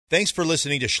Thanks for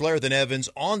listening to Schlereth and Evans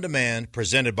On Demand,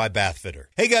 presented by Bathfitter.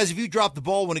 Hey guys, if you drop the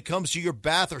ball when it comes to your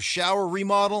bath or shower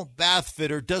remodel,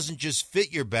 Bathfitter doesn't just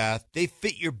fit your bath, they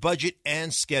fit your budget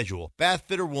and schedule.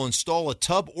 Bathfitter will install a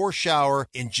tub or shower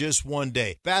in just one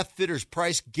day. Bathfitter's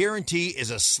price guarantee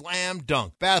is a slam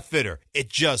dunk. Bathfitter, it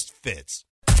just fits.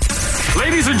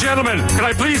 Ladies and gentlemen, can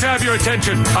I please have your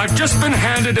attention? I've just been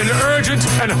handed an urgent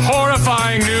and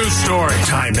horrifying news story.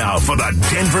 Time now for the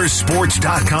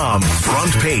DenverSports.com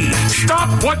front page.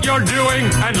 Stop what you're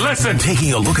doing and listen.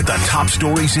 Taking a look at the top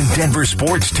stories in Denver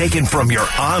sports taken from your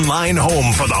online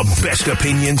home for the best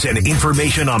opinions and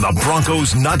information on the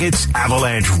Broncos, Nuggets,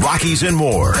 Avalanche, Rockies, and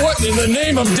more. What in the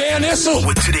name of Dan Issel?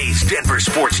 With today's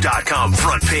DenverSports.com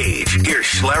front page, here's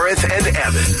Schlereth and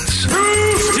Evans.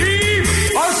 Steve,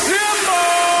 assemble!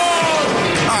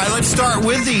 All right, let's start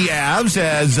with the Avs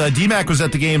as D-Mac was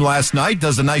at the game last night,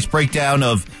 does a nice breakdown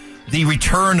of the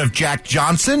return of Jack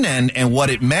Johnson and what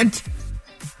it meant.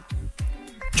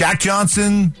 Jack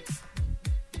Johnson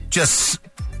just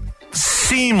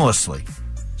seamlessly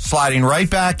sliding right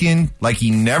back in like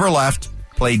he never left,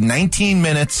 played 19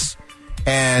 minutes,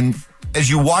 and as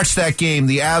you watch that game,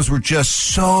 the Avs were just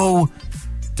so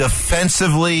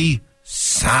defensively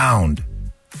sound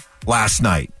last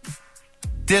night.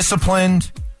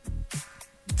 Disciplined.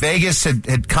 Vegas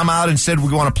had come out and said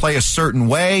we want to play a certain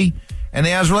way, and the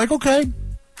Avs were like, okay,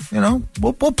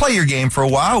 we'll play your game for a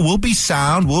while. We'll be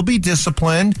sound. We'll be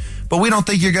disciplined, but we don't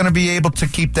think you're going to be able to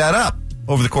keep that up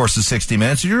over the course of 60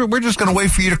 minutes. We're just going to wait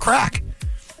for you to crack.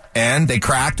 And they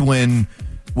cracked when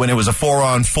it was a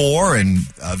 4-on-4 and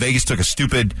Vegas took a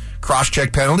stupid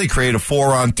cross-check penalty, created a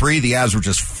 4-on-3. The Avs were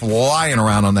just flying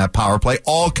around on that power play,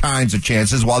 all kinds of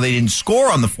chances. While they didn't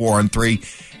score on the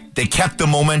 4-on-3, they kept the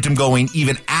momentum going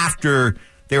even after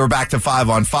they were back to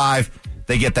 5-on-5.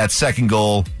 They get that second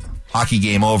goal, hockey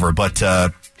game over. But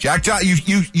Jack Johnson,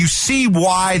 you see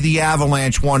why the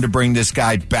Avalanche wanted to bring this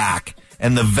guy back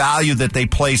and the value that they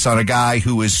place on a guy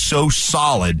who is so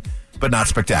solid but not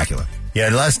spectacular. Yeah,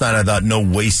 last night I thought no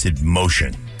wasted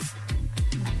motion.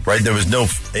 Right? There was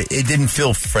it didn't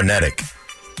feel frenetic.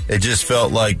 It just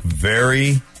felt like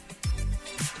very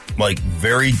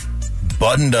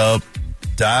buttoned up,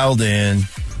 dialed in,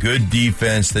 good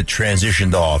defense that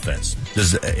transitioned to offense.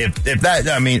 That's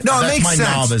my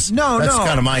novice. That's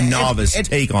kind of my novice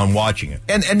take on watching it.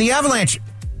 And the Avalanche,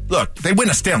 look, they win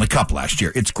a Stanley Cup last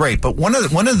year. It's great, but one of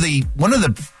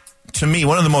the to me,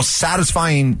 one of the most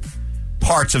satisfying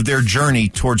parts of their journey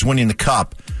towards winning the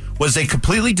Cup was they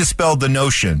completely dispelled the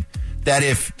notion that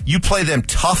if you play them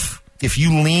tough, if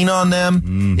you lean on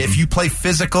them, if you play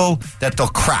physical, that they'll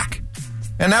crack.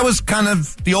 And that was kind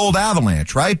of the old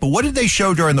Avalanche, right? But what did they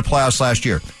show during the playoffs last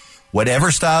year? Whatever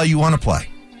style you want to play,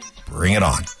 bring it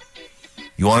on.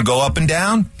 You want to go up and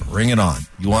down? Bring it on.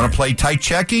 You want to play tight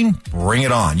checking? Bring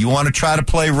it on. You want to try to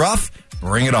play rough?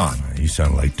 Bring it on. You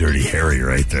sound like Dirty Harry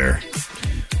right there.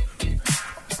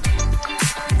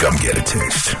 Come get a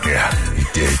taste. Yeah, you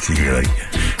did. You're like,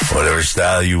 whatever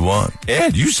style you want.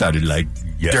 Ed, you sounded like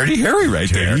Dirty Harry right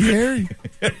there. Dirty Harry.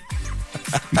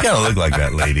 You kind of look like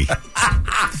that lady.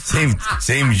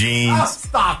 Same jeans. Oh,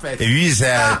 stop it. If you just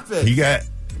had, you got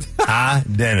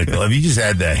identical. If you just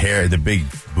had the hair, the big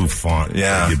bouffant.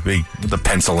 Yeah. Like big, with the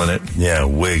pencil in it. Yeah,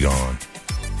 wig on.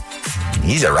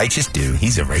 He's a righteous dude.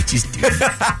 He's a righteous dude.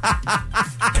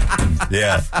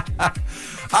 Yeah.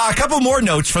 A couple more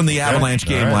notes from the Avalanche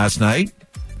game last night.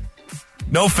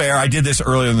 No fair. I did this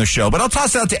earlier in the show, but I'll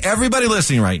toss it out to everybody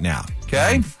listening right now.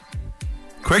 Okay?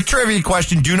 Quick trivia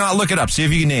question. Do not look it up. See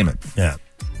if you can name it. Yeah.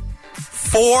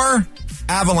 4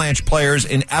 Avalanche players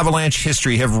in Avalanche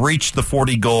history have reached the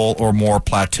 40-goal or more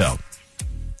plateau.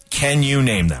 Can you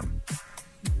name them?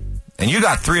 And you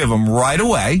got 3 of them right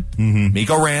away.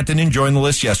 Mikko Rantanen joined the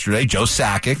list yesterday. Joe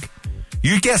Sakic.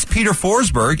 You guessed Peter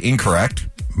Forsberg. Incorrect.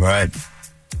 Right.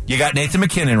 You got Nathan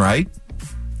McKinnon right.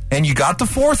 And you got the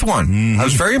 4th one. I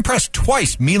was very impressed.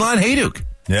 Twice. Milan Hajduk.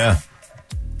 Yeah.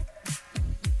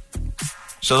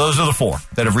 So those are the 4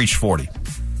 that have reached 40.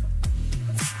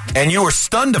 And you were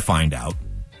stunned to find out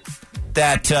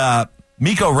that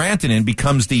Mikko Rantanen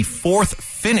becomes the 4th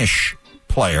Finnish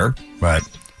player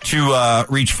to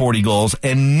reach 40 goals,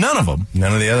 and none of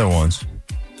the other ones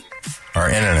are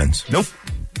Enninens. Nope.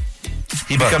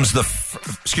 He becomes the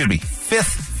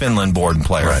 5th Finland-born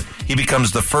player. Right. He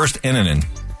becomes the first Enninen.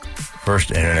 First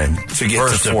Enninen. To get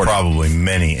first to 40. Of probably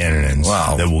many Enninens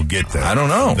that will get there. I don't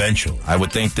know. Eventually. I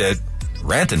would think that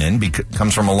Rantanen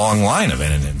comes from a long line of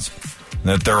Enninens.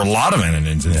 That there are a lot of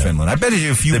Enninens in Finland. I bet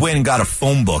if you went and got a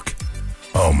phone book.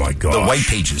 Oh, my gosh. The white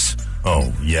pages.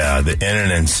 Oh, yeah. The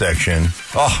Enninen section.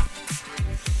 Oh.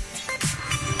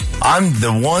 I'm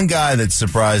the one guy that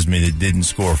surprised me that didn't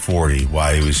score 40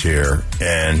 while he was here,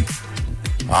 and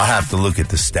I'll have to look at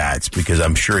the stats because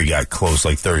I'm sure he got close,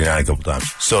 like 39 a couple times.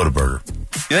 Soderberger.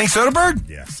 You think Soderberg?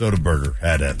 Yeah, Soderberger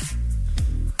had it.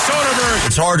 Soderberg.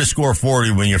 It's hard to score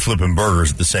 40 when you're flipping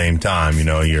burgers at the same time. You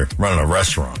know, you're running a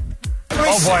restaurant.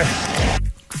 Oh, boy.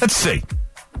 Let's see.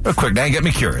 Real quick, now you get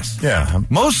me curious. Yeah.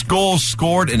 Most goals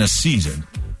scored in a season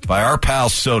by our pal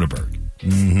Soderberg.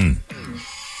 Mm-hmm.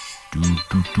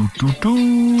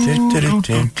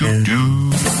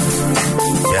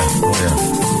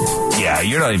 Yeah,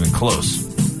 you're not even close.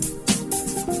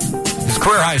 His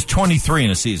career high is 23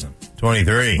 in a season.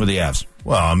 23 with the Avs.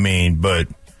 Well, I mean, but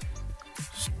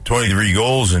 23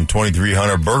 goals and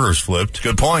 2,300 burgers flipped.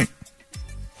 Good point.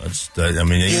 I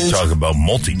mean, you talk about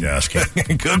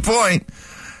multitasking. Good point.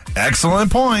 Excellent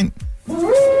point.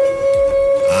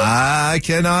 I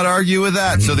cannot argue with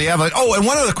that. So the Avs. Oh, and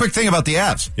one other quick thing about the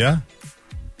Avs. Yeah,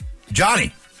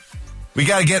 Johnny, we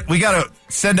gotta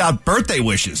send out birthday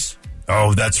wishes.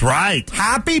 Oh, that's right.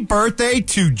 Happy birthday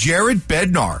to Jared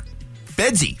Bednar.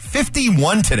 Bedsy,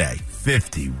 51 today.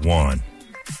 51.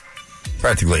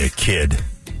 Practically a kid.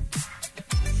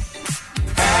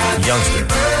 Youngster.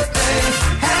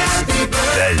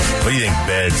 What do you think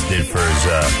Beds did for his...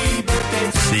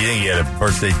 do you think he had a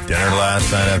birthday dinner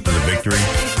last night after the victory?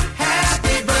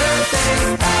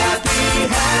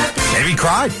 Maybe he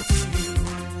cried.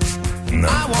 No.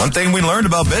 One thing we learned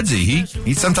about Bedsy,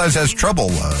 he sometimes has trouble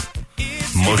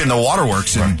keeping the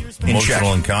waterworks in check.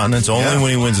 Emotional incontinence only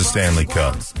when he wins a Stanley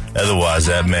Cup. Otherwise,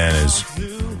 that man is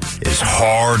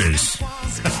hard as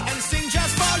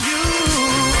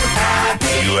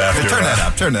you after.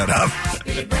 Turn that up.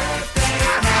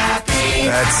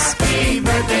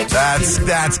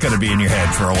 That's going to be in your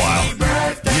head for a while.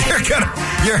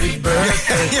 You're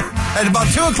at about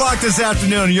 2:00 this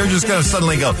afternoon, you're just going to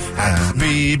suddenly go,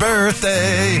 happy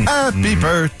birthday, happy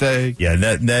birthday. Yeah,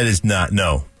 that is not,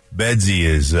 no. Bedsy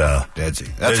is,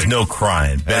 Bedsy. There's no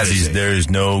crying. There is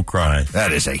no crying.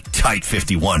 That is a tight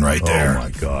 51 right there. Oh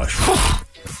my gosh.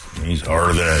 He's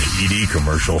harder than an ED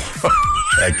commercial.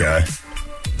 That guy.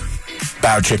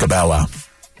 Bow chicka bow wow.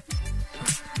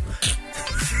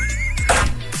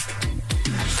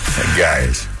 That guy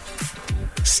is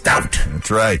stout. That's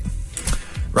right.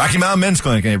 Rocky Mountain Men's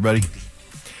Clinic, everybody.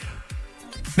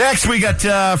 Next, we got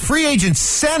free agent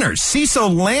centers. Cecil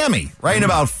Lammy writing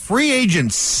about free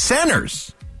agent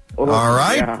centers. All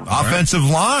right. Yeah. Offensive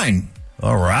line.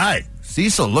 All right.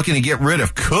 Cecil looking to get rid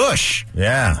of Cush.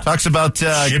 Yeah. Talks about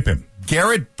ship him.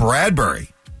 Garrett Bradbury.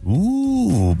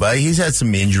 Ooh, but he's had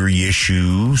some injury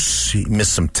issues. He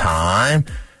missed some time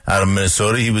out of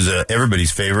Minnesota. He was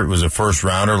everybody's favorite, was a first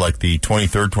rounder, like the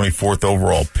 23rd, 24th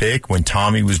overall pick when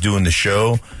Tommy was doing the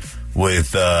show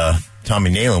with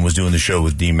Tommy Nalen was doing the show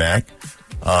with D-Mac.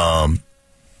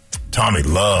 Tommy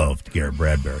loved Garrett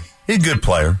Bradbury. He's a good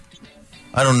player.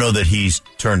 I don't know that he's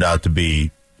turned out to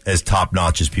be as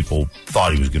top-notch as people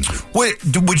thought he was going to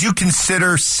be. Would you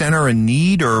consider center a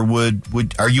need, or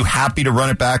are you happy to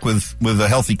run it back with a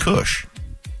healthy Cush?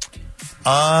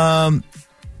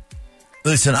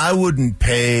 Listen, I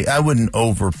wouldn't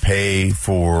overpay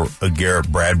for a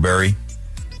Garrett Bradbury.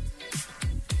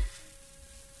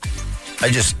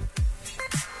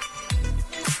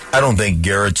 I don't think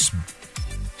Garrett's...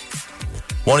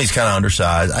 One, he's kind of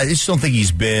undersized. I just don't think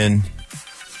he's been...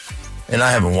 And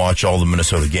I haven't watched all the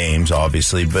Minnesota games,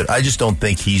 obviously, but I just don't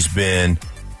think he's been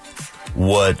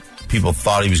what people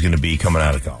thought he was going to be coming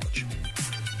out of college.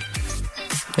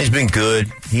 He's been good.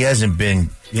 He hasn't been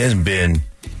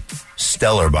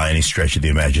stellar by any stretch of the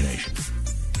imagination.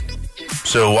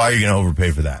 So why are you going to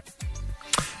overpay for that?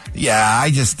 Yeah,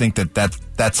 I just think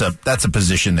that's a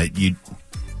position that you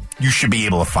should be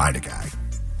able to find a guy.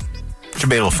 Should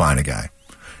be able to find a guy.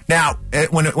 Now,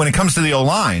 when it comes to the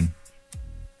O-line,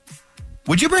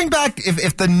 would you bring back,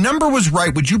 if the number was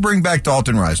right, would you bring back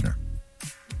Dalton Reisner?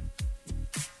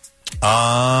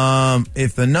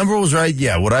 If the number was right,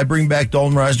 yeah. Would I bring back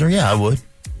Dalton Reisner? Yeah, I would.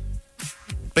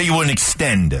 But you wouldn't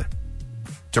extend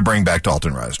to bring back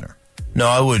Dalton Reisner? No,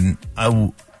 I wouldn't.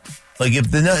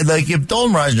 If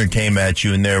Dalton Reisner came at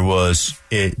you and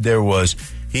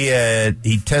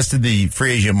he tested the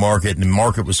free agent market and the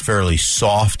market was fairly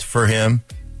soft for him,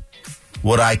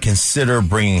 would I consider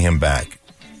bringing him back?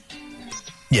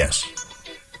 Yes,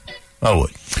 I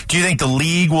would. Do you think the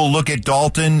league will look at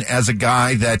Dalton as a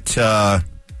guy that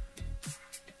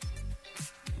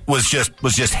was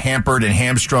just hampered and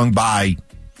hamstrung by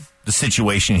the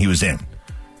situation he was in?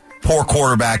 Poor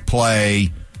quarterback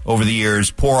play over the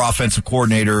years, poor offensive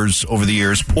coordinators over the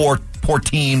years, poor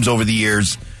teams over the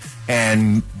years,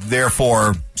 and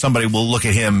therefore somebody will look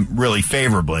at him really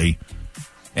favorably,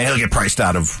 and he'll get priced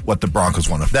out of what the Broncos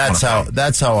want to.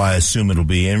 That's how I assume it'll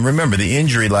be. And remember, the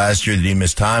injury last year that he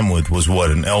missed time with was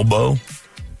what, an elbow?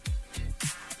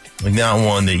 Like, not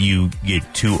one that you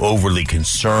get too overly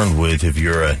concerned with if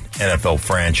you're an NFL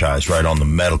franchise, right, on the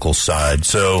medical side.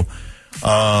 So,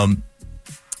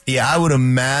 yeah, I would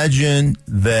imagine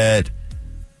that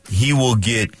he will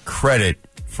get credit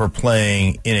for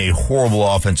playing in a horrible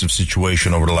offensive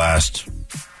situation over the last,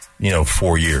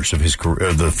 4 years of his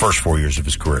career, the first 4 years of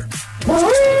his career.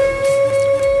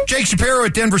 Jake Shapiro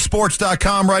at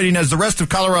DenverSports.com writing, as the rest of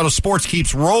Colorado sports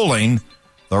keeps rolling,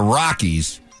 the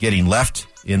Rockies getting left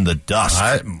in the dust.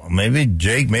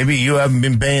 Maybe you haven't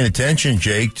been paying attention,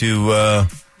 Jake, to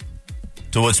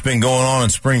what's been going on in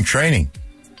spring training.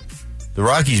 The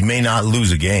Rockies may not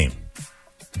lose a game.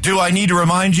 Do I need to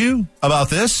remind you about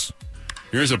this?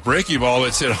 Here's a breaky ball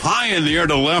that's hit high in the air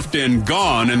to left and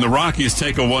gone, and the Rockies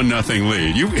take a 1-0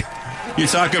 lead. You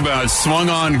talk about swung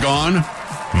on, gone?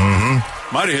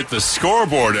 Mm-hmm. Might have hit the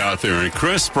scoreboard out there, and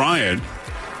Chris Bryant,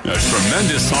 a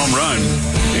tremendous home run,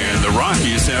 and the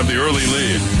Rockies have the early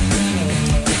lead.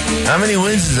 How many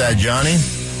wins is that, Johnny?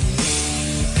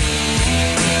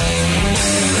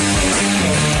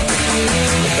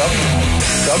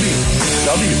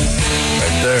 W.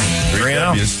 Right there. 3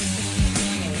 W's.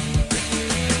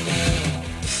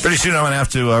 Pretty soon I'm going to have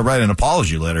to write an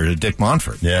apology letter to Dick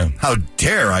Monfort. Yeah. How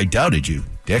dare I doubted you,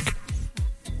 Dick.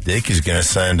 Dick is going to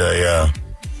send a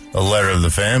letter to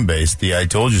the fan base, the I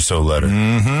told you so letter.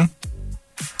 Mm-hmm.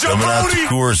 Coming out to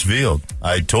Coors Field.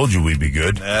 I told you we'd be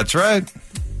good. That's right.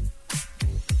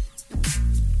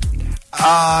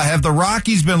 Have the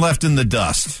Rockies been left in the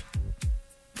dust?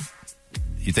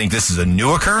 You think this is a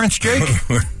new occurrence, Jake?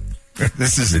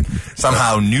 This is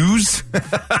somehow news?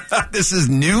 This is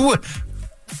new?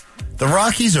 The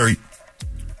Rockies are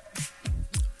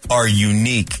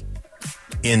unique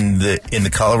in the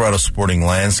Colorado sporting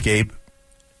landscape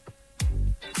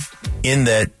in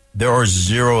that there are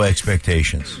zero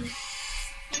expectations.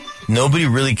 Nobody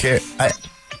really cares.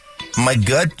 My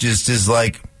gut just is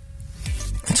like,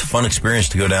 it's a fun experience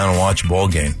to go down and watch a ball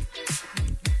game.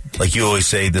 Like you always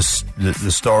say, the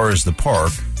star is the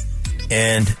park,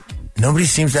 and nobody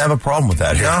seems to have a problem with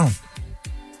that here. No.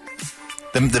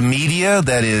 The media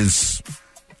that is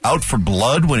out for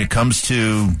blood when it comes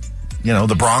to,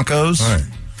 the Broncos, right.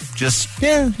 Just,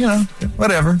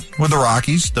 whatever. With the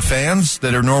Rockies, the fans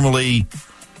that are normally,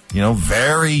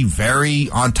 very, very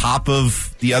on top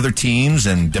of the other teams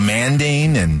and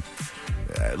demanding and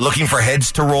looking for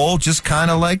heads to roll, just kind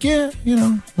of like,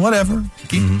 whatever.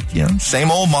 Keep,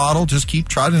 same old model, just keep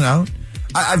trotting out.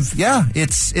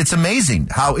 It's amazing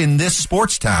how in this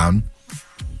sports town,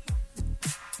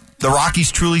 the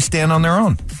Rockies truly stand on their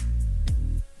own.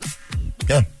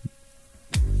 Yeah.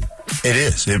 It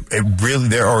is. It really,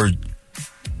 there are,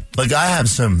 like I have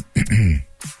some,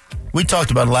 we talked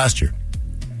about it last year.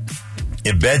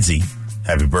 If Bedsy,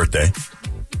 happy birthday,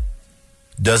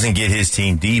 doesn't get his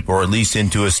team deep or at least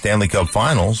into a Stanley Cup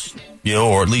Finals,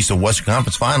 or at least a Western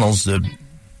Conference Finals,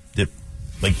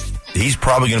 he's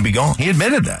probably going to be gone. He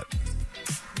admitted that.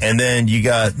 And then you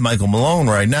got Michael Malone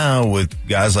right now with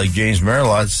guys like James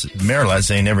Merilatt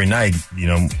saying every night,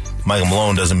 Michael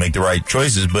Malone doesn't make the right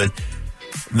choices, but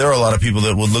there are a lot of people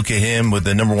that would look at him with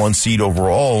the number 1 seed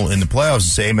overall in the playoffs and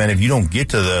say, hey, man, if you don't get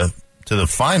to the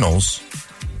finals,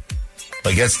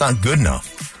 that's not good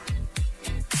enough.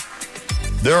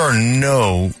 There are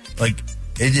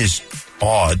it is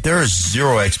odd. There are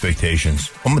zero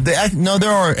expectations. There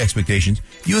are expectations.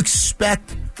 You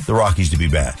expect the Rockies to be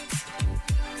bad.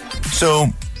 So,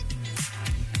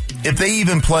 if they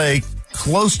even play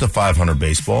close to 500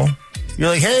 baseball, you're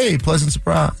like, hey, pleasant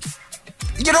surprise.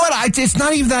 You know what? It's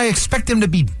not even that I expect them to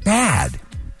be bad.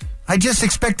 I just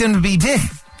expect them to be big.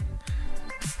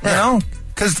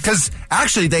 Because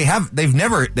actually they've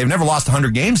never lost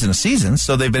 100 games in a season,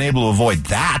 so they've been able to avoid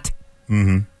that.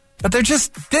 Mm-hmm. But they're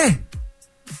just there's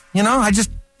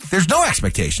no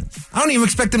expectations. I don't even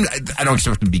expect them. I don't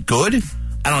expect them to be good.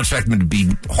 I don't expect them to be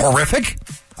horrific.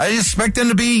 I just expect them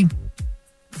to be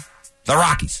the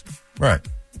Rockies. Right.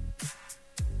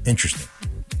 Interesting.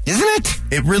 Isn't it?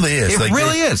 It really is. It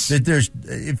really is.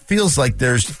 It feels like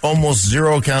there's almost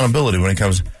zero accountability when it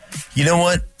comes. You know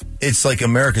what? It's like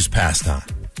America's pastime.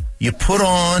 You put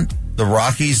on the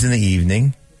Rockies in the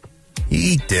evening.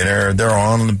 You eat dinner. They're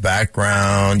on in the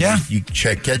background. Yeah. You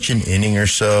catch an inning or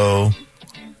so.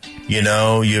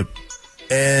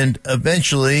 And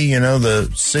eventually, the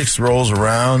 6th rolls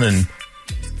around and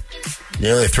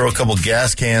they throw a couple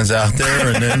gas cans out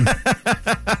there and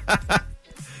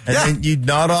then you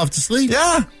nod off to sleep.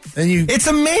 Yeah. And you, it's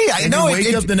amazing. I know. You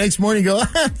wake up the next morning and go,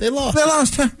 they lost. They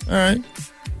lost. All right.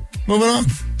 Moving on.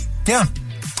 Yeah.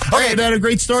 Okay, they had a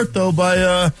great start, though,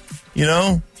 by,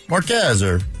 Marquez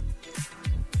or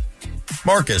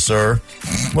Marcus or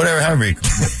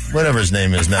whatever his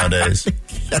name is nowadays.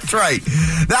 That's right.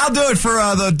 That'll do it for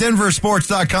the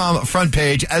DenverSports.com front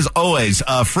page. As always,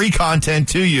 free content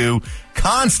to you,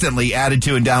 constantly added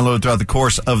to and downloaded throughout the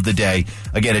course of the day.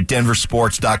 Again, at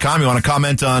DenverSports.com. You want to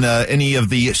comment on any of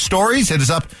the stories? Hit us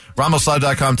up.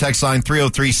 RamosLive.com text line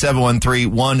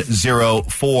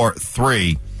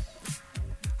 303-713-1043.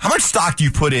 How much stock do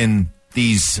you put in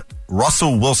these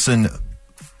Russell Wilson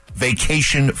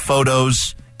vacation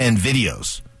photos and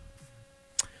videos?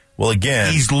 Well,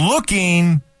 again, he's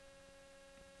looking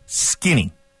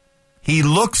skinny. He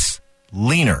looks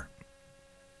leaner.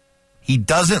 He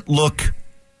doesn't look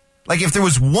like, if there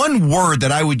was one word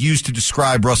that I would use to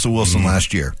describe Russell Wilson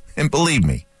last year, and believe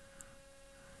me,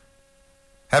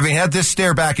 having had this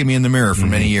stare back at me in the mirror for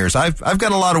many years, I've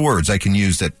got a lot of words I can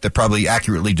use that probably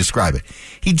accurately describe it.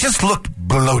 He just looked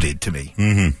bloated to me.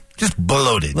 Mm-hmm. Just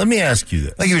bloated. Let me ask you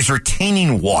this. Like he was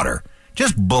retaining water.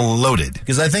 Just bloated.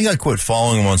 Because I think I quit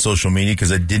following him on social media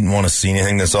because I didn't want to see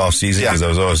anything this offseason because I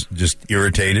was always just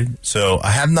irritated. So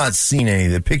I have not seen any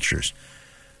of the pictures.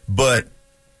 But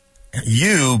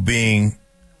you being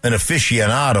an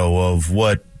aficionado of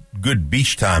what good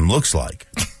beach time looks like,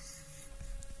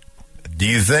 do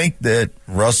you think that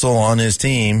Russell on his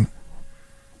team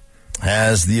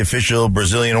has the official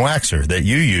Brazilian waxer that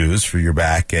you use for your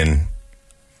back and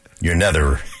your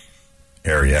nether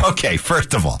area? Okay,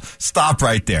 first of all, stop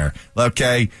right there.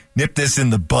 Okay, nip this in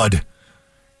the bud.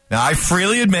 Now, I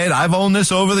freely admit, I've owned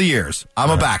this over the years. I'm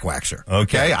a back waxer.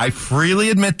 Okay, I freely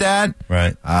admit that.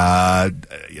 Right. I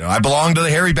belong to the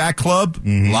Hairy Back Club.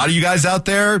 Mm-hmm. A lot of you guys out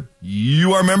there,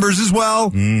 you are members as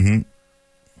well. Mm-hmm.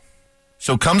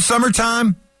 So come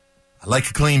summertime, I like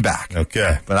a clean back.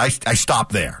 Okay. But I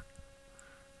stop there.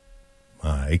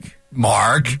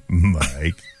 Mark,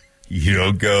 you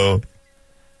don't go...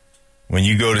 When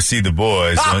you go to see the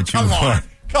boys, don't you want...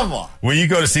 Come on. When you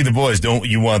go to see the boys, don't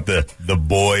you want the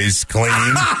boys clean?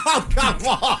 Oh, come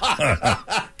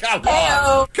on.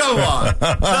 Come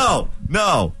on.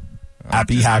 No.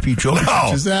 Happy children. No.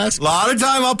 Just ask. A lot of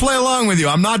time I'll play along with you.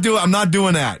 I'm not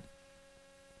doing that.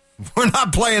 We're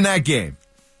not playing that game.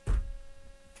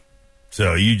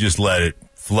 So you just let it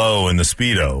flow in the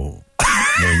Speedo.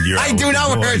 I do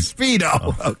not wear a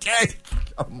Speedo. Okay?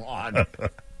 Come on.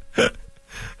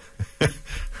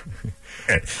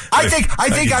 I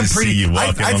think I'm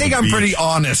pretty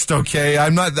honest, okay?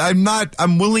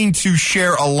 I'm willing to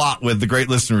share a lot with the great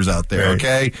listeners out there, right.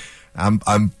 Okay? I'm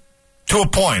to a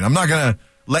point. I'm not going to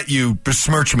let you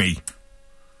besmirch me.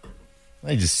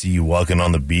 I just see you walking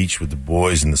on the beach with the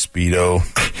boys in the Speedo.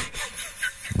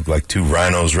 Look like two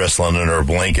rhinos wrestling under a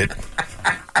blanket.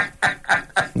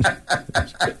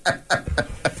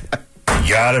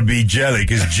 Gotta be jelly,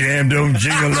 because jam don't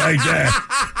jingle like that.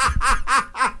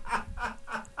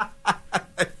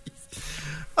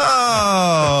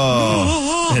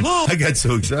 Oh. I got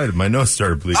so excited. My nose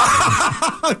started bleeding.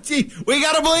 Gee, we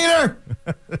got a bleeder.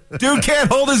 Dude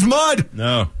can't hold his mud.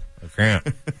 No, I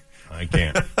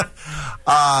can't.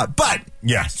 But,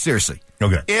 yeah, seriously.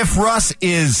 Okay. If Russ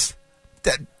is...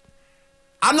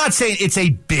 I'm not saying it's a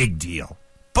big deal,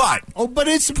 but... Oh, but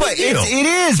it's a big deal. It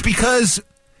is, because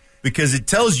it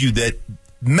tells you that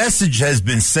message has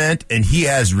been sent and he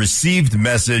has received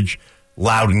message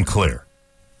loud and clear.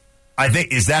 I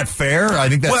think, is that fair? I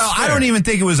think that's fair. I don't even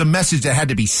think it was a message that had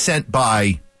to be sent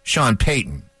by Sean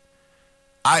Payton.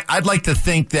 I'd like to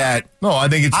think that... No, I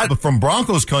think it's from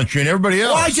Broncos country and everybody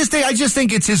else. Well, I just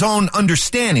think it's his own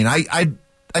understanding. I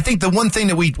think the one thing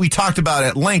that we talked about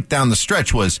at length down the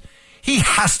stretch was he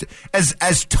has to,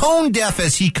 as tone deaf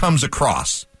as he comes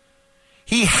across,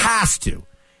 he has to.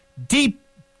 Deep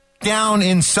down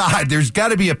inside, there's got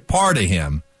to be a part of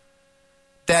him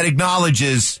that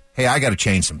acknowledges, hey, I got to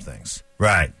change some things.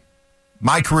 Right.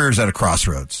 My career's at a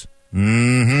crossroads.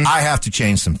 Mm-hmm. I have to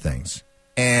change some things.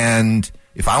 And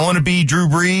if I want to be Drew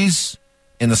Brees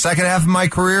in the second half of my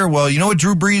career, well, you know what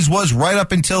Drew Brees was right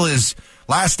up until his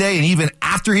last day, and even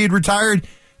after he had retired,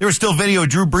 there was still video of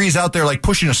Drew Brees out there like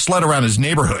pushing a sled around his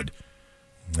neighborhood.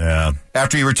 Yeah.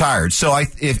 After he retired. So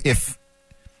if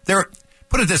there,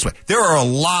 put it this way, there are a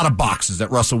lot of boxes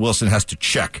that Russell Wilson has to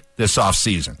check this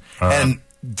offseason. And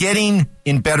getting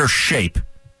in better shape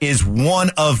is one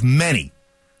of many.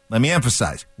 Let me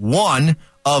emphasize, one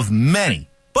of many.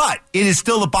 But it is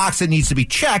still a box that needs to be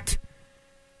checked,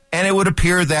 and it would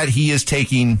appear that he is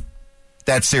taking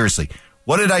that seriously.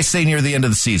 What did I say near the end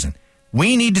of the season?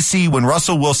 We need to see when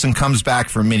Russell Wilson comes back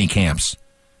for mini camps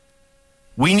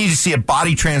We need to see a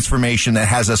body transformation that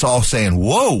has us all saying,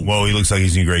 whoa. Well, he looks like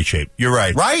he's in great shape. You're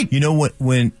right. Right? You know,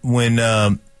 when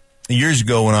years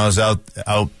ago when I was out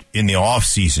in the off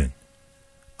season,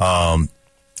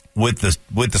 with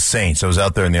the Saints, I was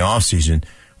out there in the off season.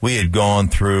 We had gone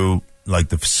through like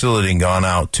the facility and gone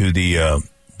out to the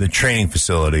training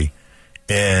facility,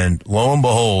 and lo and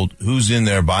behold, who's in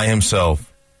there by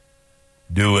himself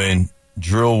doing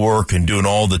drill work and doing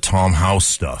all the Tom House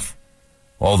stuff?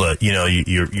 All the,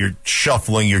 you're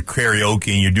shuffling, you're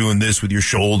karaoke, and you're doing this with your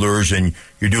shoulders, and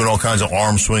you're doing all kinds of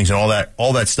arm swings and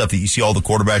all that stuff that you see all the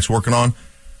quarterbacks working on.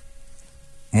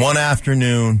 One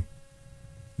afternoon,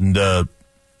 in the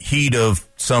heat of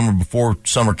summer, before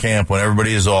summer camp, when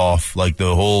everybody is off, like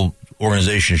the whole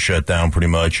organization is shut down pretty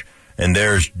much, and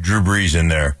there's Drew Brees in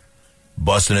there,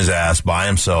 busting his ass by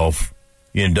himself.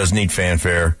 Doesn't need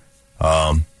fanfare.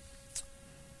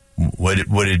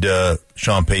 What did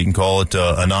Sean Payton call it?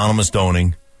 Anonymous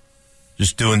doning.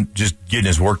 Just getting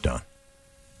his work done.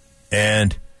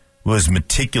 And was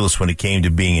meticulous when it came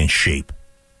to being in shape.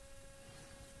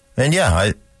 And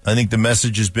yeah, I think the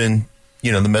message has been,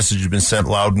 sent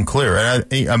loud and clear. And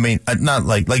I mean, not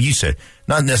like you said,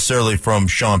 not necessarily from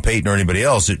Sean Payton or anybody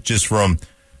else. It just from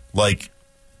like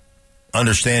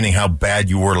understanding how bad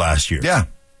you were last year. Yeah.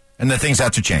 And the things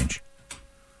have to change.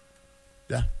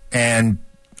 Yeah. And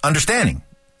understanding.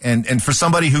 And for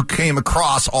somebody who came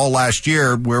across all last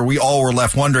year where we all were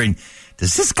left wondering,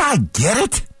 does this guy get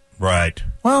it? Right.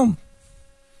 Well,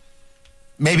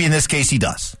 maybe in this case he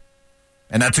does.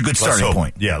 And that's a good starting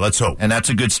point. Yeah, let's hope. And that's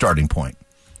a good starting point.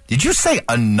 Did you say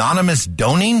anonymous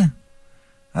doning?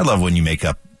 I love when you make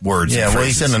up words. Yeah, well,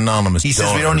 he said anonymous donors. He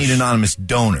says we don't need anonymous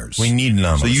donors. We need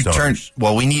anonymous donors.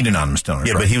 We need anonymous donors.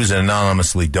 Yeah, right? but he was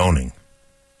anonymously doning.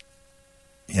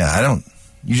 Yeah,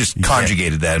 you just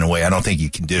conjugated that in a way I don't think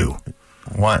you can do.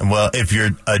 Why? Well, if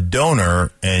you're a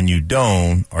donor and you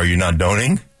don't, are you not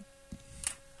doning?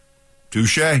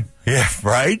 Touche. Yeah,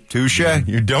 right? Touche.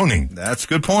 You're doning. That's a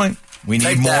good point. We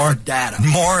need more data.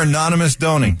 More anonymous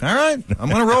doning. All right. I'm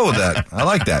going to roll with that. I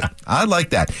like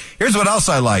that. Here's what else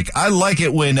I like. I like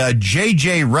it when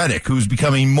J.J. Redick, who's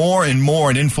becoming more and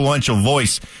more an influential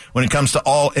voice when it comes to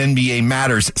all NBA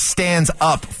matters, stands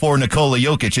up for Nikola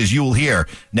Jokic, as you will hear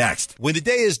next. When the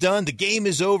day is done, the game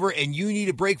is over, and you need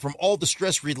a break from all the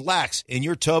stress, relax in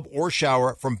your tub or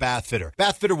shower from Bath Fitter.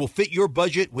 Bath Fitter will fit your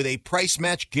budget with a price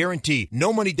match guarantee.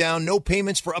 No money down, no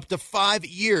payments for up to 5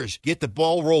 years. Get the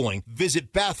ball rolling.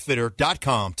 Visit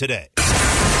bathfitter.com today.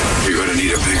 You're going to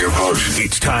need a bigger boat.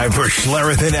 It's time for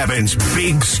Schlereth and Evans'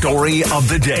 big story of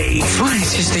the day. Funny,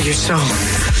 sister, you're so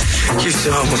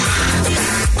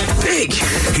big.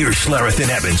 Here's Schlereth and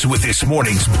Evans with this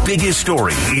morning's biggest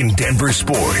story in Denver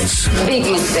sports. Big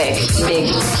mistake.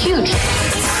 Big, huge.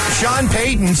 Sean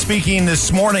Payton, speaking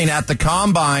this morning at the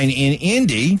Combine in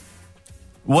Indy,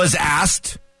 was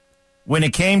asked when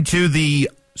it came to the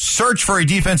search for a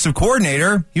defensive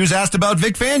coordinator, he was asked about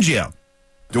Vic Fangio.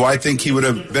 Do I think he would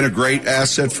have been a great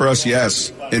asset for us?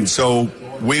 Yes. And so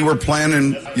we were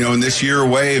planning, in this year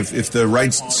away, if the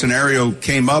right scenario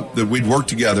came up, that we'd work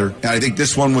together. And I think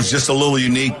this one was just a little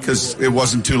unique because it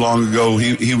wasn't too long ago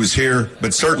he was here.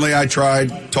 But certainly I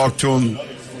talked to him,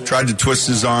 tried to twist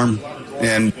his arm,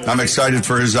 and I'm excited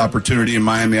for his opportunity in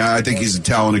Miami. I think he's a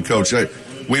talented coach.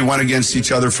 We went against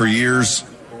each other for years,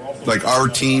 like our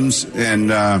teams, and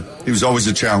he was always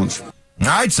a challenge. All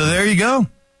right, so there you go.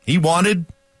 He wanted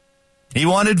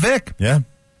Vic. Yeah.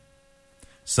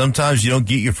 Sometimes you don't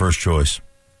get your first choice.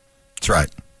 That's right.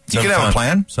 You can have a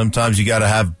plan. Sometimes you got to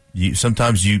have.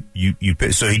 Sometimes you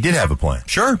pick. So he did have a plan.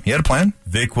 Sure, he had a plan.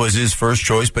 Vic was his first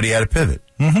choice, but he had a pivot.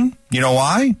 Mm-hmm. You know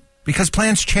why? Because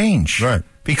plans change. Right.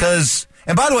 Because,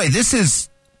 and by the way, this is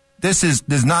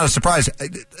not a surprise.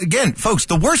 Again, folks,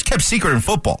 the worst kept secret in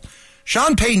football.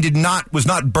 Sean Payton was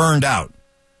not burned out.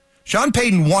 Sean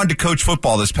Payton wanted to coach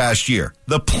football this past year.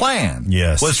 The plan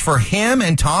was for him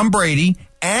and Tom Brady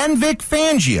and Vic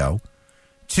Fangio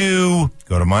to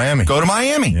go to Miami.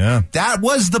 Yeah. That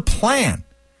was the plan.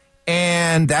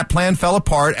 And that plan fell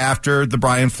apart after the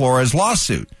Brian Flores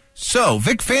lawsuit. So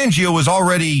Vic Fangio was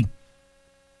already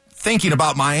thinking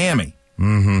about Miami.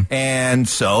 Mm-hmm. And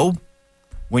so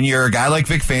when you're a guy like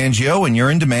Vic Fangio and you're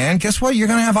in demand, guess what? You're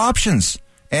going to have options.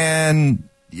 And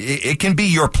it can be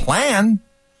your plan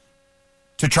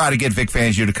to try to get Vic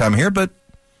Fangio to come here, but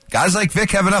guys like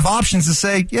Vic have enough options to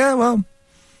say, yeah, well,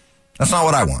 that's not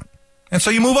what I want. And so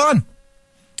you move on.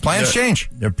 Plans change.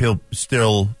 There are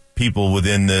still people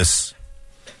within this,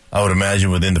 I would imagine,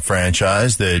 within the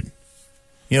franchise that,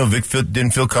 Vic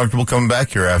didn't feel comfortable coming back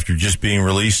here after just being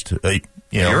released a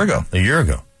year ago.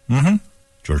 Mm-hmm.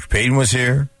 George Payton was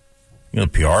here. the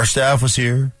PR staff was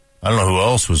here. I don't know who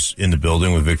else was in the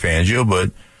building with Vic Fangio,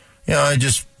 but, I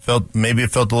just maybe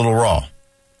it felt a little raw.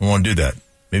 I want to do that.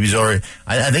 Maybe he's already,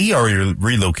 I think he already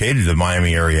relocated to the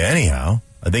Miami area anyhow.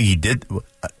 I think he did.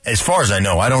 As far as I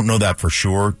know, I don't know that for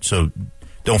sure, so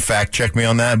don't fact check me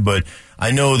on that, but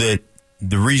I know that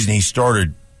the reason he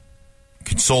started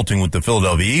consulting with the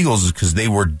Philadelphia Eagles is because they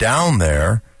were down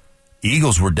there.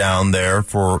 Eagles were down there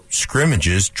for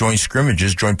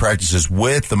joint practices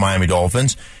with the Miami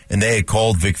Dolphins, and they had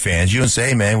called Vic Fangio and say,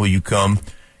 hey, man, will you come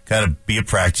kind of be at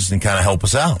practice and kind of help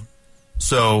us out?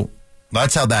 So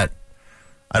that's how that,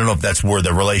 I don't know if that's where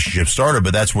the relationship started,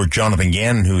 but that's where Jonathan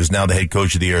Gannon, who is now the head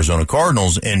coach of the Arizona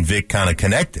Cardinals, and Vic kind of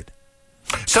connected.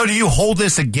 So do you hold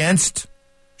this against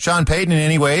Sean Payton in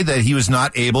any way, that he was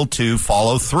not able to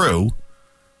follow through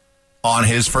on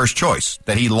his first choice,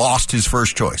 that he lost his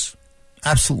first choice?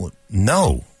 Absolutely.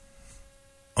 No.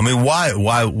 I mean,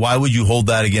 why would you hold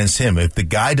that against him? If the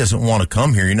guy doesn't want to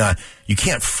come here, you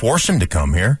can't force him to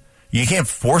come here. You can't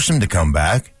force him to come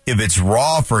back. If it's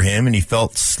raw for him and he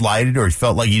felt slighted or he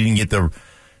felt like he didn't get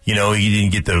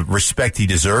the respect he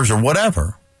deserves or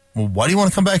whatever, well, why do you want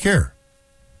to come back here?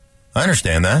 I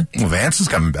understand that. Well, Vance is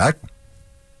coming back.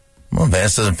 Well,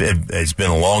 Vance doesn't. It's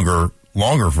been longer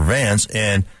for Vance,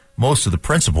 and most of the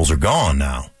principals are gone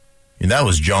now. And that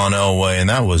was John Elway, and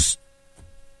that was,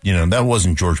 that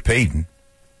wasn't George Payton.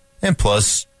 And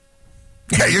plus,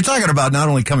 yeah, you're talking about not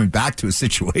only coming back to a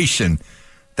situation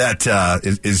that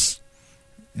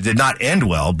did not end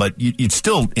well, but you'd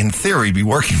still, in theory, be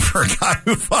working for a guy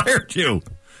who fired you.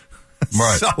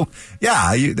 Right. So,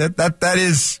 yeah, that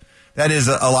is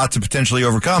a lot to potentially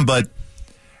overcome. But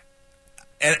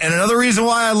and another reason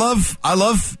why I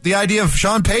love the idea of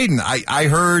Sean Payton. I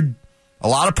heard a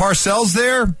lot of Parcells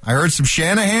there. I heard some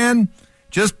Shanahan.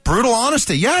 Just brutal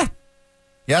honesty. Yeah.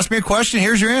 You asked me a question,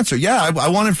 here's your answer. Yeah, I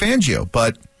wanted Fangio.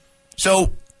 But,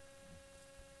 so,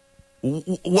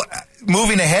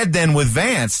 moving ahead then with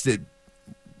Vance,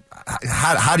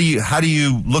 how do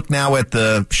you look now at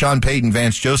the Sean Payton,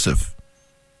 Vance Joseph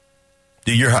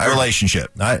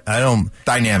relationship? I don't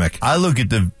dynamic. I look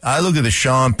at the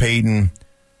Sean Payton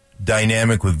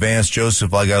dynamic with Vance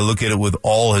Joseph like I look at it with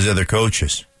all his other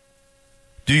coaches.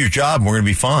 Do your job and we're going to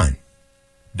be fine.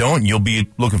 Don't, you'll be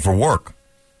looking for work.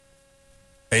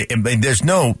 And there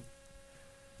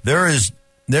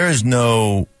is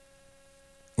no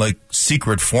like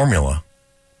secret formula.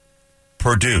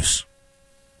 Produce.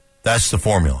 That's the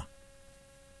formula.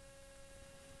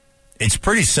 It's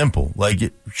pretty simple. Like I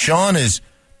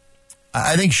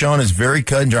think Sean is very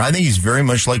cut and dry. I think he's very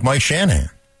much like Mike Shanahan.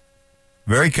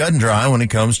 Very cut and dry when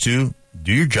it comes to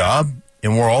do your job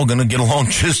and we're all going to get along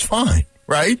just fine.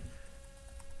 Right?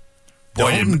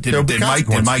 Boy, did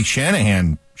Mike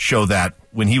Shanahan show that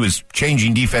when he was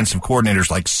changing defensive coordinators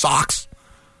like socks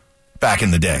back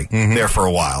in the day, there for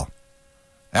a while.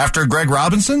 After Greg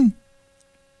Robinson,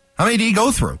 how many did he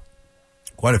go through?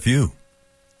 Quite a few.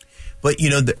 But,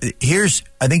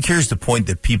 I think here's the point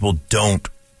that people don't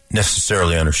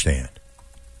necessarily understand.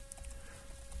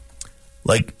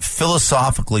 Like,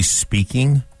 philosophically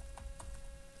speaking,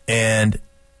 and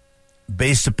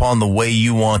based upon the way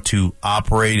you want to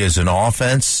operate as an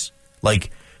offense,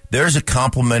 like, there's a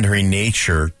complementary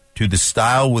nature to the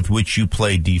style with which you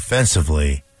play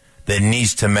defensively that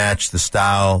needs to match the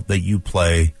style that you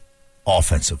play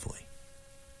offensively.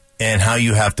 And how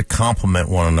you have to complement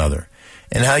one another.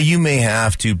 And how you may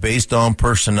have to, based on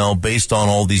personnel, based on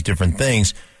all these different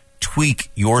things, tweak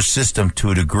your system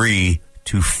to a degree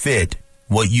to fit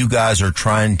what you guys are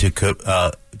trying to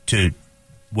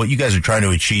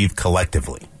achieve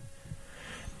collectively.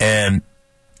 And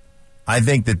I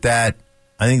think that's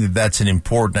an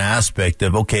important aspect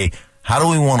of, okay, how do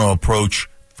we want to approach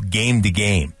game to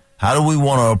game? How do we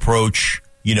want to approach,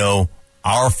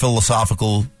 our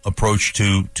philosophical approach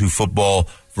to football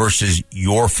versus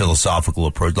your philosophical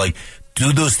approach? Like,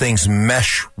 do those things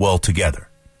mesh well together?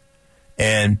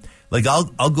 And like,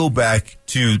 I'll go back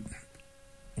to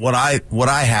what I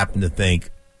happen to think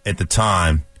at the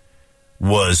time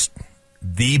was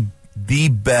the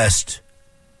best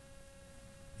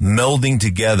melding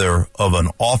together of an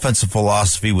offensive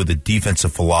philosophy with a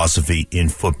defensive philosophy in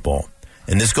football.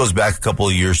 And this goes back a couple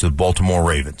of years to the Baltimore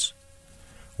Ravens,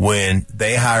 when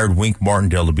they hired Wink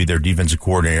Martindale to be their defensive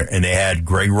coordinator, and they had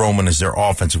Greg Roman as their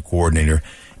offensive coordinator,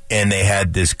 and they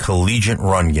had this collegiate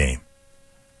run game.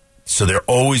 So they're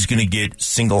always going to get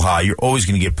single high. You're always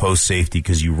going to get post safety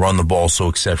because you run the ball so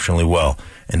exceptionally well,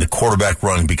 and the quarterback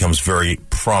run becomes very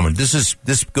prominent. This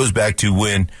goes back to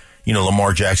when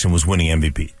Lamar Jackson was winning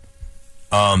MVP.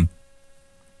 And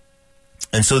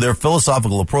so their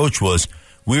philosophical approach was,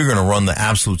 We're going to run the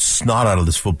absolute snot out of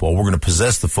this football. We're going to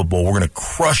possess the football. We're going to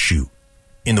crush you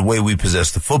in the way we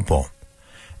possess the football.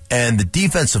 And the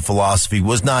defensive philosophy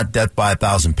was not death by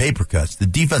 1,000 paper cuts. The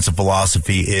defensive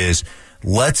philosophy is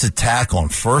let's attack on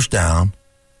first down.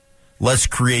 Let's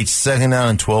create second down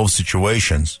and 12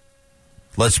 situations.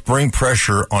 Let's bring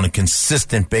pressure on a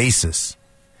consistent basis.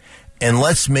 And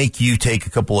let's make you take a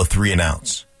couple of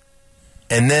 3-and-outs.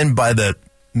 And then by the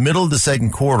middle of the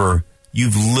second quarter,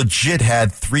 you've legit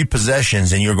had 3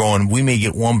 possessions, and you're going, we may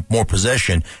get one more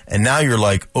possession. And now you're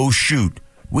like, oh, shoot,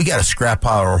 we got to scrap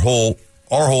out our whole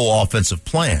offensive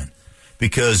plan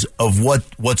because of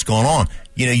what's going on.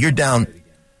 You know, you're down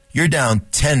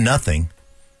 10-0,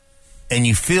 and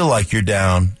you feel like you're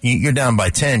down by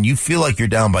 10. You feel like you're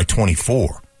down by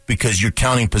 24 because you're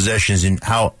counting possessions and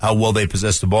how well they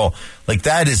possess the ball. Like,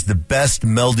 that is the best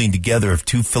melding together of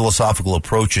 2 philosophical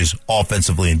approaches,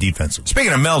 offensively and defensively.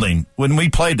 Speaking of melding, when we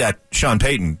played that Sean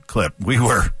Payton clip, we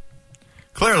were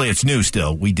clearly, it's new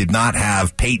still. We did not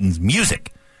have Payton's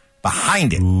music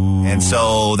behind it. Ooh. And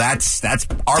so that's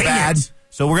our bad.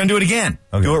 So we're going to do it again.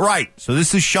 Okay. Do it right. So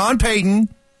this is Sean Payton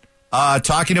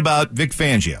talking about Vic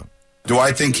Fangio. Do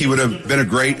I think he would have been a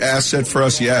great asset for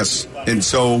us? Yes. And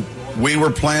so we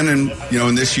were planning,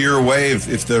 in this year away,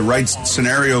 if the right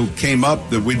scenario came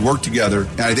up, that we'd work together.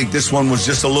 And I think this one was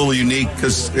just a little unique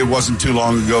because it wasn't too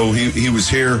long ago he was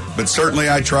here. But certainly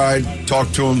I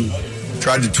talked to him,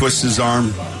 tried to twist his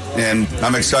arm, and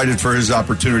I'm excited for his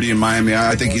opportunity in Miami.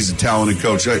 I think he's a talented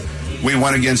coach. We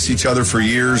went against each other for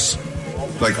years,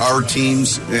 like our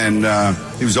teams, and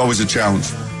he was always a challenge.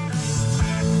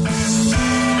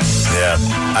 Yeah,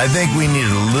 I think we need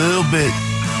a little bit.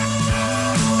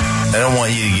 I don't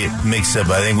want you to get mixed up.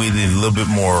 I think we need a little bit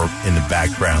more in the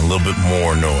background, a little bit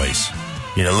more noise,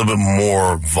 a little bit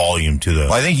more volume to the.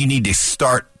 Well, I think you need to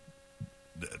start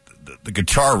the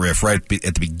guitar riff right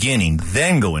at the beginning,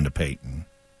 then go into Payton,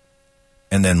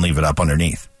 and then leave it up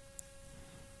underneath.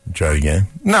 Try it again.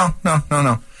 No.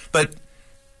 But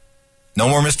no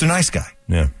more Mr. Nice Guy.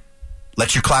 Yeah.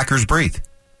 Let your clackers breathe.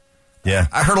 Yeah.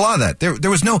 I heard a lot of that. There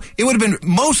was no, it would have been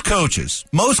most coaches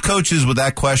with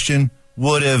that question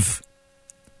would have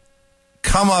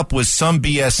come up with some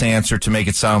BS answer to make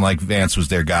it sound like Vance was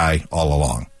their guy all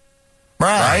along.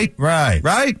 Right.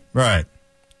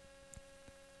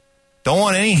 Don't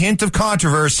want any hint of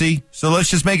controversy, so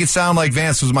let's just make it sound like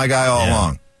Vance was my guy all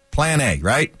along. Plan A,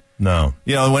 right? No.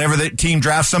 Whenever the team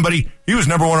drafts somebody, he was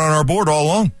number 1 on our board all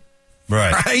along.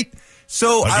 Right. Right?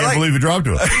 So I can't believe he dropped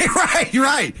to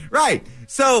right. us.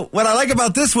 So what I like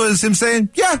about this was him saying,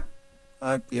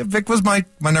 Vic was my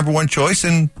number 1 choice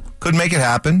and couldn't make it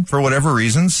happen for whatever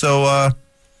reason. So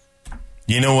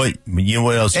you know what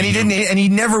else? And he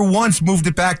never once moved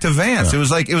it back to Vance. No.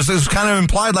 It was kind of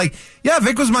implied like,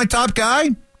 Vic was my top guy,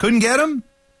 couldn't get him.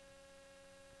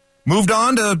 Moved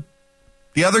on to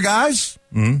the other guys.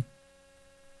 Mm-hmm.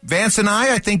 Vance and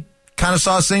I think kind of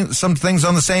saw some things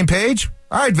on the same page.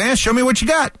 All right, Vance, show me what you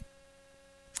got.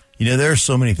 There are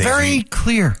so many things. Very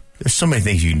clear. There's so many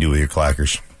things you can do with your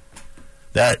clackers.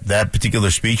 That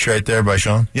particular speech right there by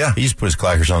Sean. Yeah, he just put his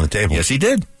clackers on the table. Yes, he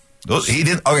did. He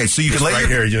did. Okay, so you can let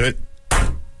here. Do it.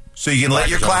 So you can let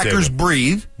your clackers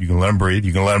breathe. You can let them breathe.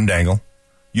 You can let them dangle.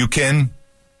 You can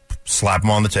slap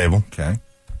them on the table. Okay.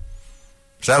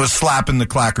 So that was slapping the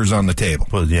clackers on the table.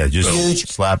 Well, yeah, just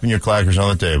slapping your clackers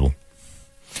on the table.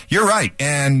 You're right.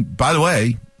 And by the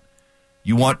way,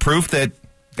 you want proof that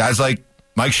guys like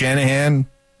Mike Shanahan,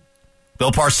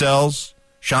 Bill Parcells,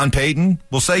 Sean Payton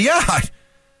will say,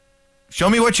 show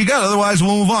me what you got. Otherwise,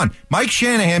 we'll move on. Mike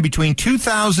Shanahan, between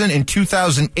 2000 and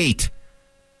 2008,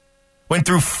 went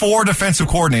through 4 defensive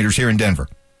coordinators here in Denver.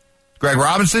 Greg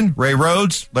Robinson, Ray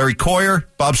Rhodes, Larry Coyer,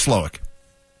 Bob Slowick.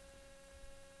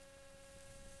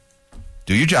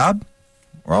 Do your job,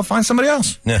 or I'll find somebody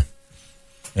else. Yeah.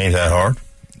 Ain't that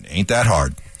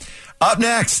hard. Up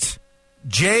next,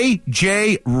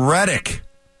 J.J. Redick.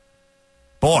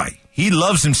 Boy, he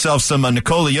loves himself some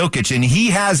Nikola Jokic, and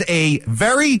he has a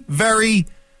very, very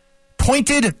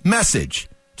pointed message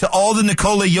to all the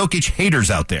Nikola Jokic haters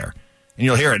out there. And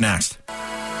you'll hear it next.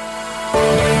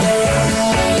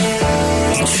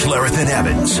 It's Schlereth and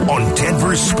Evans on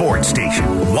Denver Sports Station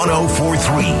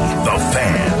 104.3 The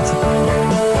Fan.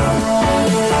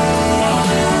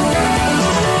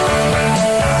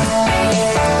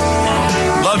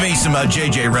 Love me some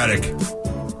J.J.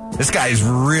 Redick. This guy has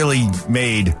really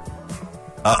made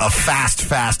a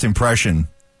fast impression.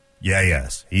 Yeah,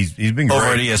 yes. He's been great. Over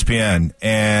at ESPN.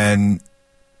 And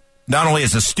not only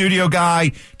as a studio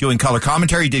guy doing color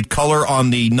commentary, did color on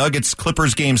the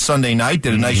Nuggets-Clippers game Sunday night,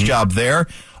 did a nice job there.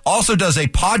 Also does a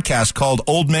podcast called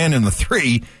Old Man in the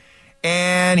Three.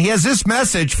 And he has this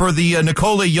message for the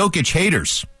Nikola Jokic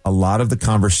haters. A lot of the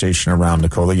conversation around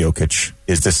Nikola Jokic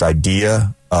is this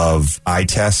idea of eye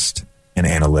test and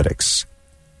analytics.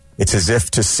 It's as if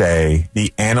to say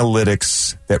the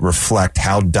analytics that reflect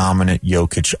how dominant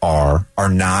Jokic are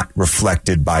not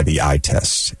reflected by the eye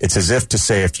test. It's as if to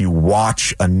say if you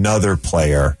watch another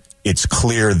player, it's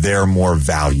clear they're more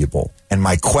valuable. And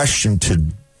my question to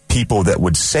people that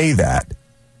would say that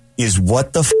is,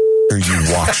 what the are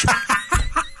you watching?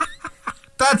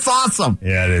 That's awesome.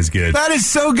 Yeah, it is good. That is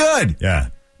so good. Yeah.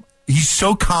 He's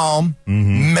so calm,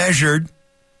 measured.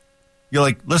 You're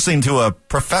like listening to a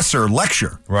professor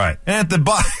lecture. Right. And at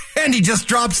the end, he just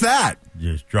drops that.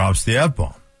 Just drops the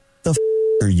F-bomb. The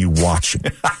are you watching?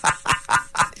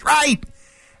 Right.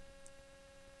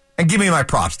 And give me my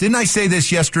props. Didn't I say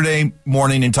this yesterday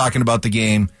morning in talking about the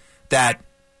game, that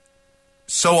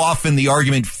so often the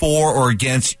argument for or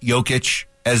against Jokic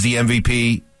as the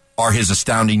MVP are his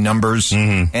astounding numbers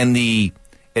and the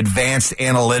advanced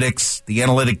analytics. The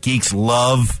analytic geeks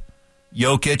love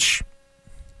Jokic.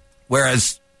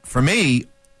 Whereas for me,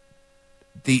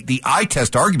 the eye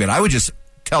test argument, I would just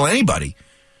tell anybody,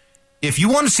 if you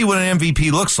want to see what an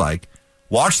MVP looks like,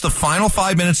 watch the final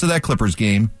 5 minutes of that Clippers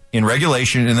game in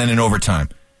regulation and then in overtime.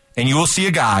 And you will see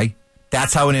a guy,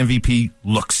 that's how an MVP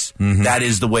looks. That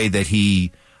is the way that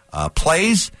he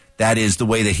plays. That is the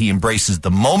way that he embraces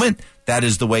the moment. That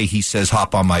is the way he says,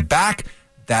 hop on my back.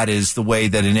 That is the way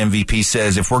that an MVP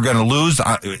says, if we're going to lose,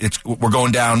 we're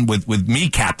going down with me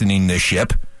captaining this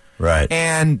ship. Right.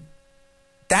 And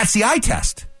that's the eye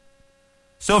test.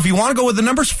 So if you want to go with the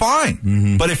numbers,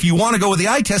 fine. But if you want to go with the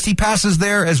eye test, he passes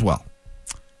there as well.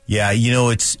 Yeah, you know,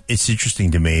 it's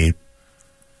interesting to me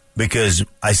because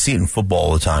I see it in football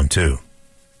all the time, too,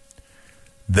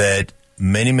 that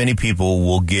many people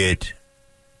will get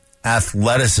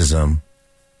athleticism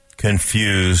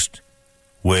confused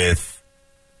with,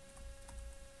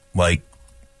 like,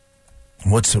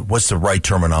 what's the right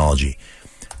terminology?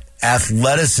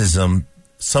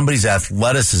 Somebody's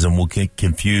athleticism will get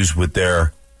confused with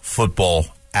their football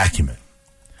acumen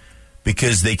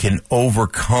because they can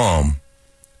overcome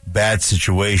bad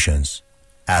situations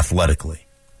athletically.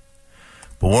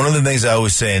 But one of the things I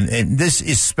always say, and this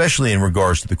is especially in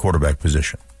regards to the quarterback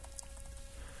position,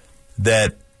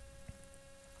 that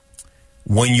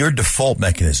when your default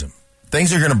mechanism,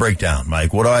 things are going to break down,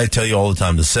 Mike. What do I tell you all the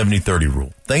time? The 70-30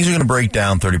 rule. Things are going to break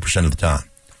down 30% of the time.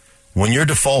 When your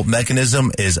default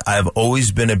mechanism is, I've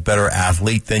always been a better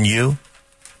athlete than you,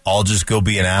 I'll just go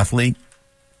be an athlete.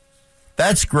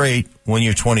 That's great when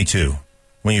you're 22,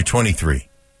 when you're 23,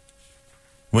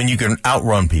 when you can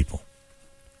outrun people.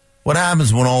 What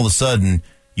happens when all of a sudden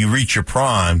you reach your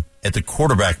prime at the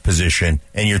quarterback position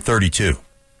and you're 32?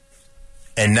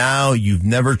 And now you've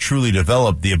never truly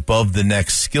developed the above-the-neck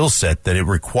skill set that it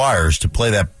requires to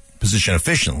play that position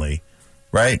efficiently,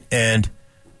 right? And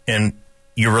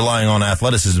you're relying on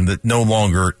athleticism that no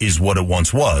longer is what it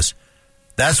once was.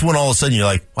 That's when all of a sudden you're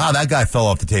like, wow, that guy fell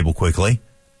off the table quickly.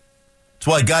 That's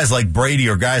why guys like Brady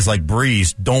or guys like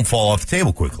Breeze don't fall off the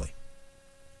table quickly.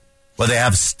 But they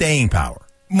have staying power.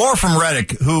 More from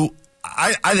Reddick, who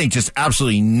I think just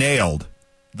absolutely nailed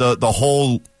the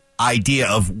whole idea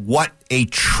of what a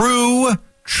true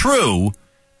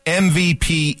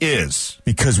MVP is.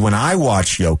 Because when I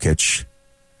watch Jokic,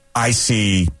 I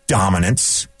see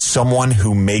dominance, someone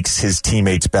who makes his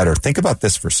teammates better. Think about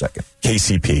this for a second.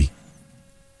 KCP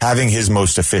having his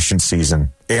most efficient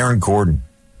season. Aaron Gordon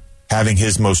having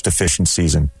his most efficient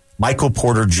season. Michael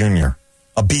Porter Jr.,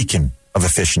 a beacon of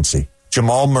efficiency.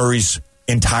 Jamal Murray's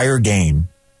entire game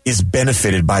is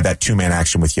benefited by that two-man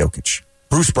action with Jokic.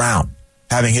 Bruce Brown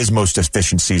having his most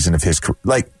efficient season of his career.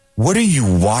 Like, what are you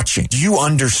watching? Do you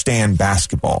understand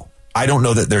basketball? I don't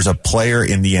know that there's a player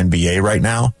in the NBA right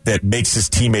now that makes his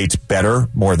teammates better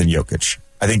more than Jokic.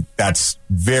 I think that's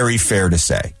very fair to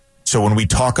say. So when we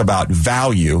talk about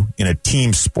value in a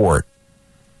team sport,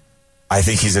 I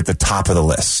think he's at the top of the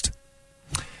list.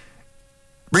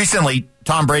 Recently,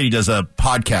 Tom Brady does a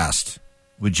podcast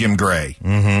with Jim Gray,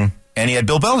 and he had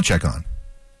Bill Belichick on.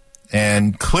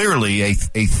 And clearly a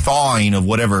thawing of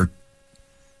whatever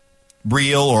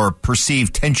real or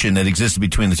perceived tension that existed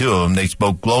between the two of them. They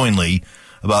spoke glowingly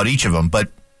about each of them. But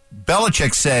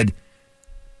Belichick said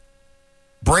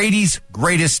Brady's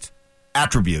greatest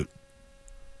attribute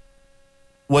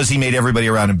was he made everybody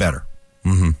around him better.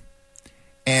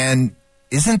 And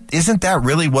isn't that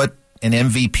really what an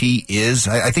MVP is?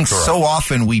 I think Correct. so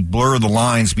often we blur the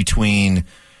lines between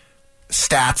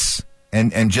stats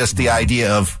and just the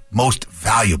idea of most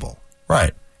valuable.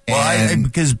 Right. Well,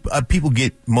 because people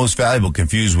get most valuable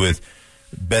confused with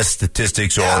best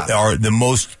statistics or the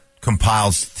most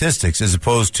compiled statistics as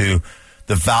opposed to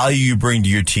the value you bring to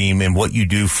your team and what you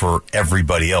do for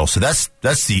everybody else. So that's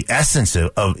the essence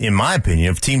of, in my opinion,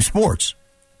 of team sports.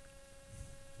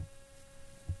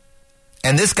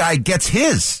 And this guy gets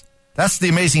his. That's the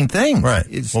amazing thing. Right.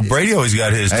 Well, Brady always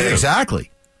got his, too.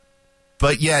 Exactly.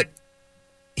 But yet,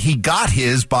 he got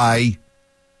his by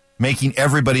making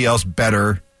everybody else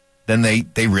better than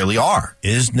they really are.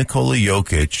 Is Nikola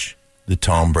Jokic the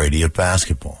Tom Brady of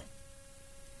basketball?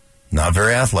 Not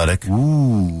very athletic.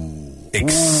 Ooh.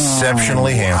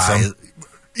 Exceptionally handsome.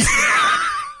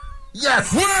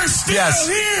 Yes. We're still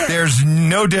here. There's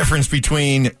no difference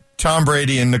between Tom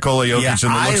Brady and Nikola Jokic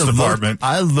in the looks department.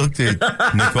 I looked at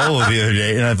Nikola the other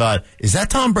day and I thought, is that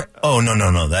Tom Brady? Oh,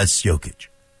 no, that's Jokic.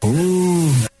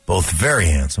 Ooh. Both very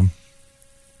handsome.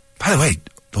 By the way,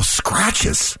 those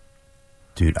scratches.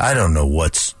 Dude, I don't know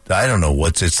what's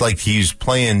it's like he's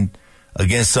playing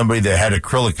against somebody that had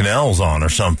acrylic nails on or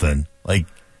something. Like,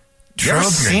 you ever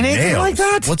seen anything like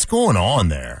that? What's going on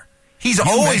there? He's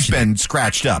always been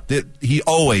scratched up. He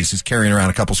always is carrying around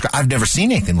a couple scratches. I've never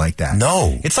seen anything like that.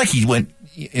 No. It's like he went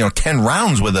 10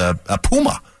 rounds with a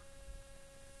puma.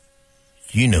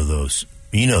 You know those,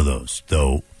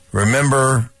 though.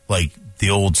 Remember, like, the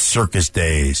old circus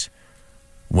days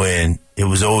when it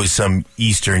was always some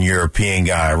Eastern European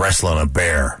guy wrestling a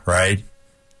bear, right?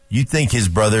 You'd think his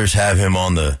brothers have him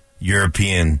on the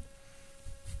European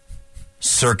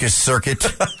circus circuit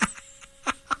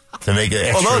to make an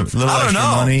extra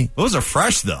money. Those are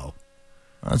fresh, though.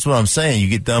 That's what I'm saying. You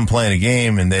get done playing a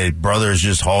game, and the brothers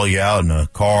just haul you out in a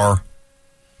car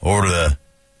over to the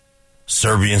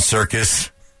Serbian circus.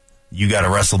 You got to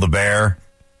wrestle the bear.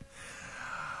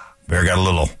 Bear got a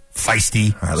little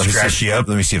feisty. All right, scratch you up.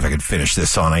 Let me see if I can finish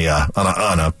this on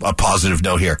a positive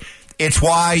note here. It's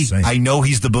why I know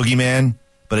he's the boogeyman,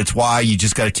 but it's why you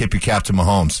just got to tip your cap to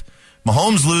Mahomes.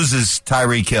 Mahomes loses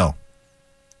Tyreek Hill.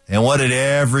 And what did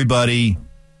everybody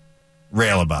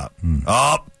rail about?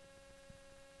 Oh,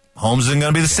 Mahomes isn't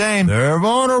going to be the same. They're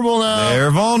vulnerable now.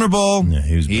 They're vulnerable. Yeah,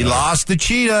 he lost the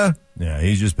cheetah. Yeah,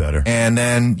 he's just better. And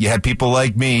then you had people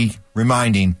like me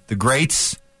reminding the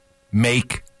greats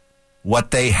make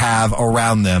what they have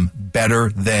around them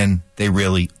better than they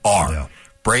really are. Yeah.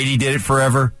 Brady did it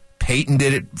forever. Peyton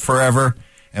did it forever.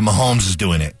 And Mahomes is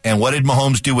doing it. And what did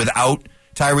Mahomes do without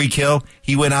Tyreek Hill?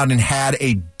 He went out and had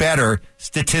a better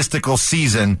statistical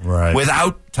season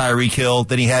without Tyreek Hill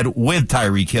than he had with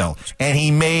Tyreek Hill. And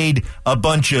he made a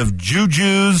bunch of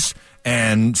Jujus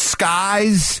and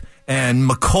Skies and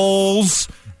McColl's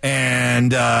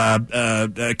and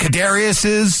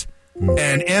Kadarius's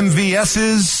and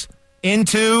MVS's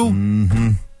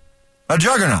into a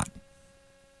juggernaut.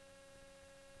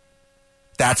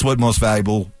 That's what most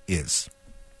valuable is.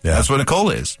 Yeah. That's what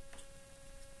Nikola is.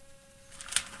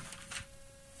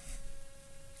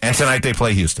 And tonight they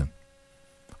play Houston.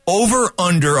 Over,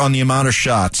 under on the amount of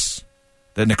shots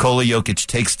that Nikola Jokic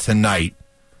takes tonight.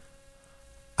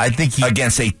 I think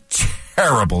against a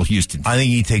terrible Houston team. I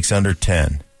think he takes under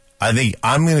 10. I think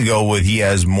I'm going to go with he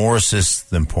has more assists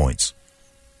than points.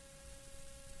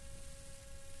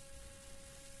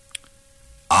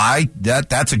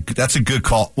 That's a good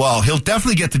call. Well, he'll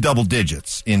definitely get to double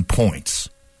digits in points.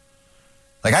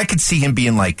 Like, I could see him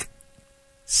being like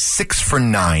 6 for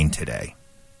 9 today.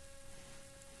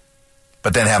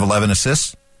 But then have 11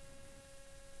 assists?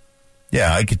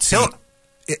 Yeah, I could see.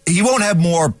 He won't have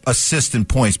more assists than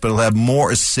points, but he'll have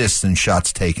more assists than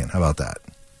shots taken. How about that?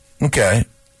 Okay.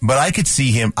 But I could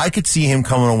see him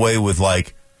coming away with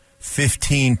like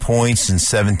 15 points and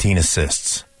 17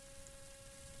 assists.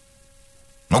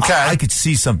 Okay. I could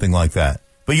see something like that.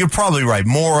 But you're probably right.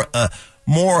 More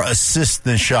assists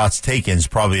than shots taken is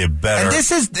probably a better. And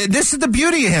this is the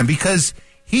beauty of him, because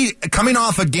he coming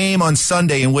off a game on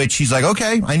Sunday in which he's like,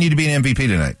 okay, I need to be an MVP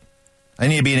tonight. I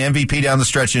need to be an MVP down the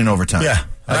stretch in overtime. Yeah,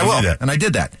 and I will. And I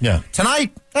did that. Yeah.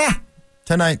 Tonight, I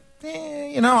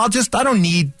don't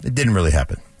need. It didn't really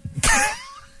happen.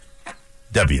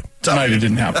 W. Tonight it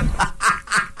didn't happen.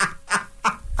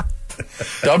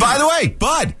 By the way,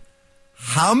 Bud,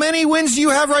 how many wins do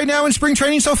you have right now in spring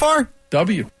training so far?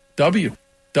 W.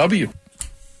 3-0.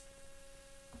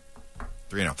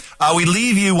 We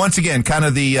leave you once again, kind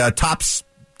of the tops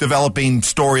developing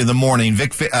story of the morning.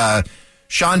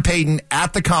 Sean Payton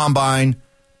at the Combine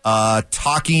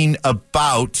talking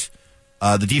about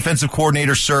the defensive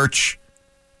coordinator search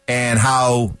and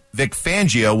how Vic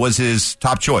Fangio was his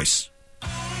top choice. Do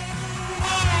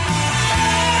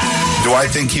I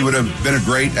think he would have been a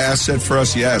great asset for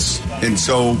us? Yes. And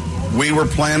so we were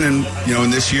planning,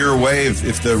 in this year away,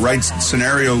 if the right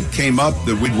scenario came up,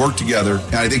 that we'd work together.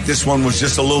 And I think this one was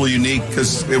just a little unique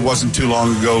because it wasn't too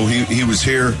long ago he was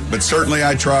here. But certainly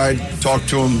I tried, talked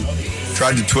to him,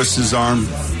 tried to twist his arm,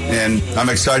 and I'm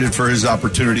excited for his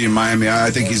opportunity in Miami. I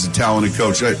think he's a talented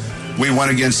coach. We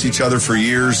went against each other for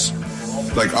years,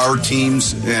 like our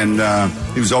teams, and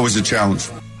it was always a challenge.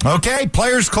 Okay,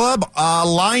 Players Club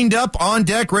lined up on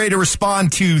deck, ready to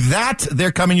respond to that.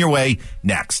 They're coming your way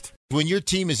next. When your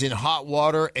team is in hot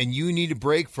water and you need a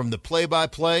break from the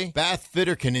play-by-play, Bath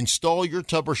Fitter can install your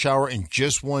tub or shower in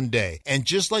just one day. And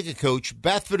just like a coach,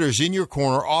 Bath Fitter is in your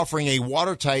corner offering a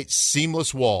watertight,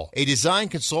 seamless wall. A design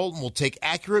consultant will take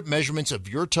accurate measurements of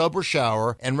your tub or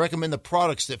shower and recommend the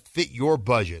products that fit your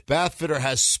budget. Bath Fitter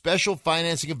has special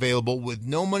financing available with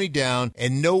no money down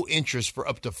and no interest for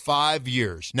up to 5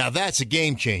 years. Now that's a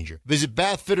game changer. Visit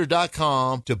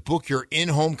bathfitter.com to book your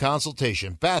in-home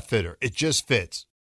consultation. Bath Fitter, it just fits.